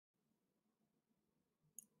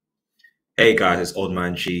Hey guys, it's Old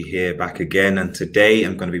Man G here back again, and today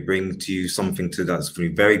I'm going to be bringing to you something that's going to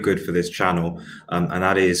be very good for this channel, and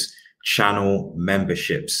that is channel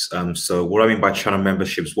memberships. So what I mean by channel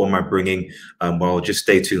memberships, what am I bringing? Well, just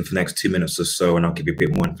stay tuned for the next 2 minutes or so, and I'll give you a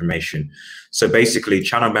bit more information. So basically,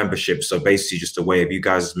 channel memberships are basically just a way of you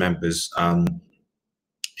guys as members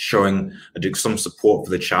showing some support for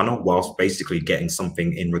the channel whilst basically getting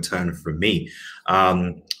something in return from me.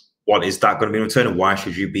 What is that going to be in return, and why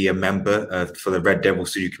should you be a member for the Red Devil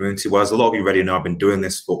Studio community? Well, as a lot of you already know, I've been doing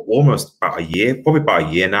this for almost about a year, probably about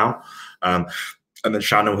a year now, and the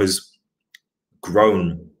channel has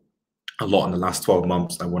grown a lot in the last 12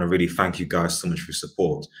 months. I want to really thank you guys so much for your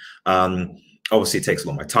support. Obviously, it takes a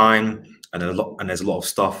lot of my time, and there's a lot of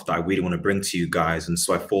stuff that I really want to bring to you guys. And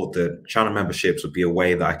so I thought that channel memberships would be a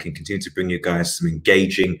way that I can continue to bring you guys some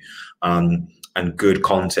engaging and good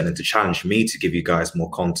content, and to challenge me to give you guys more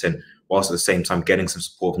content, whilst at the same time getting some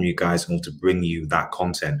support from you guys and to bring you that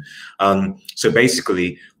content. So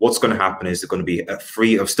basically, what's going to happen is they're going to be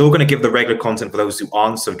free. I'm still going to give the regular content for those who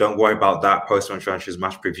aren't, so don't worry about that. Post-run transfers,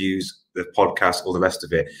 match previews, the podcast, all the rest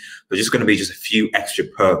of it. There's just going to be just a few extra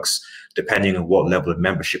perks depending on what level of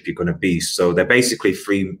membership you're going to be. So they're basically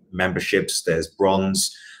free memberships. There's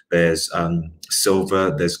bronze, there's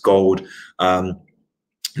silver, there's gold.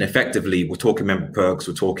 And effectively, we're talking member perks,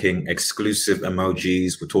 we're talking exclusive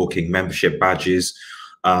emojis, we're talking membership badges.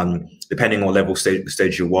 Depending on level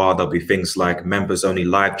stage you are, there'll be things like members only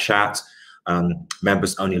live chat,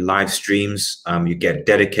 members only live streams. You get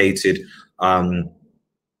dedicated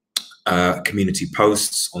community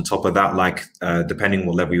posts on top of that. Like depending on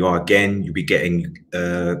what level you are, again, you'll be getting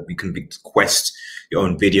you can request your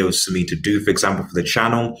own videos for me to do, for example, for the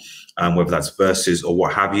channel, whether that's versus or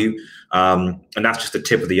what have you. And that's just the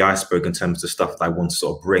tip of the iceberg in terms of stuff that I want to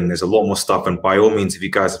sort of bring. There's a lot more stuff, and by all means, if you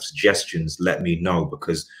guys have suggestions, let me know,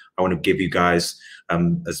 because I want to give you guys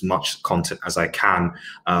as much content as I can,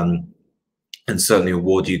 and certainly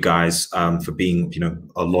reward you guys for being,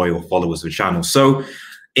 a loyal followers of the channel. So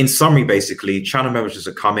in summary, basically, channel memberships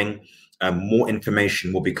are coming. More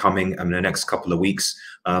information will be coming in the next couple of weeks.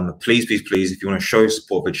 Please, if you want to show your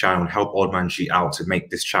support for the channel and help Old Man G out to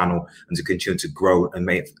make this channel and to continue to grow and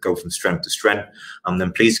make it go from strength to strength,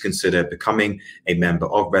 then please consider becoming a member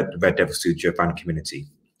of Red Devil Studio fan community.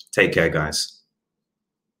 Take care, guys.